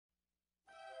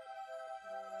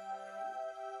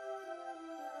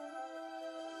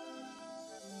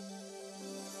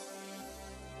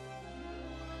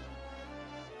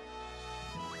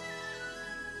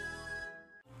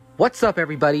What's up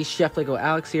everybody, Chef Lego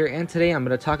Alex here, and today I'm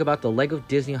going to talk about the LEGO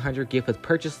Disney 100 gift with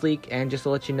purchase leak. And just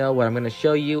to let you know, what I'm going to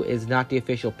show you is not the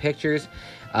official pictures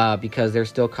because they're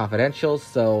still confidential,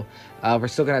 so we're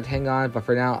still going to hang on, but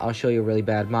for now I'll show you a really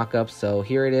bad mock-up. So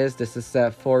here it is. This is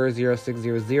set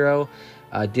 40600,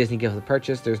 Disney gift with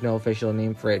purchase. There's no official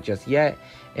name for it just yet.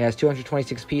 It has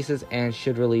 226 pieces and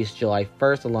should release July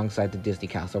 1st alongside the Disney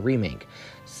Castle remake.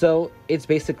 So it's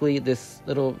basically this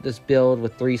build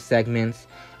with 3 segments.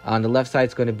 On the left side,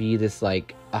 it's going to be this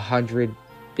like 100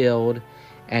 build,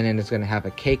 and then it's going to have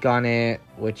a cake on it,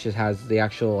 which has the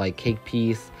actual like cake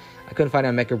piece. I couldn't find it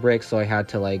on Mecha Brick, so I had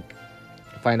to like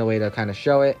find a way to kind of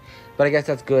show it. But I guess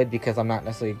that's good because I'm not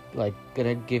necessarily like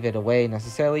gonna give it away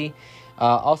necessarily.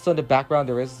 Also in the background,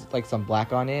 there is like some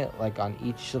black on it, like on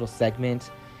each little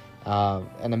segment.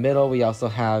 In the middle, we also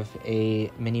have a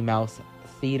Minnie Mouse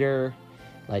theater,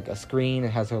 like a screen. It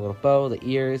has her little bow, the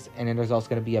ears, and then there's also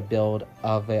going to be a build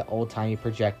of an old-timey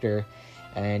projector.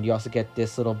 And you also get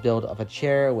this little build of a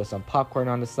chair with some popcorn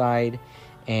on the side,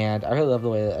 and I really love the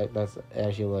way that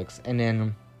actually looks. And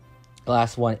then the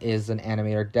last one is an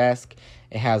animator desk.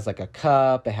 It has like a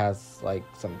cup, it has like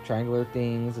some triangular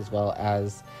things, as well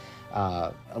as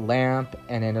a lamp,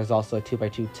 and then there's also a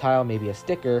 2x2 tile, maybe a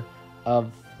sticker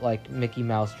of like Mickey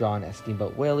Mouse drawn as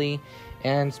Steamboat Willie.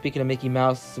 And speaking of Mickey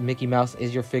Mouse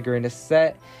is your figure in this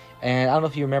set. And I don't know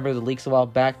if you remember the leaks a while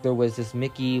back, there was this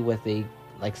Mickey with a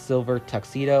like silver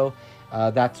tuxedo.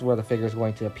 That's where the figure is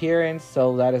going to appear in,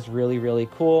 so that is really, really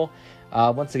cool.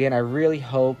 Once again, I really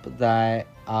hope that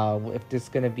if this is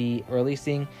going to be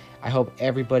releasing, I hope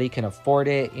everybody can afford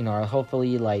it. You know,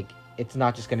 hopefully like it's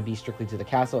not just going to be strictly to the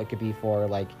castle. It could be for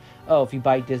like, oh, if you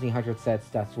buy Disney 100 sets,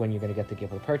 that's when you're going to get the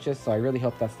gift with purchase. So I really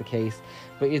hope that's the case.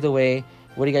 But either way,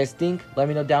 what do you guys think? Let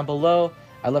me know down below.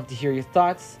 I'd love to hear your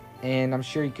thoughts. And I'm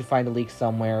sure you could find a leak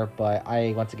somewhere, but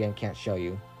I, once again, can't show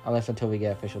you. Unless until we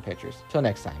get official pictures. Till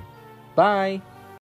next time. Bye!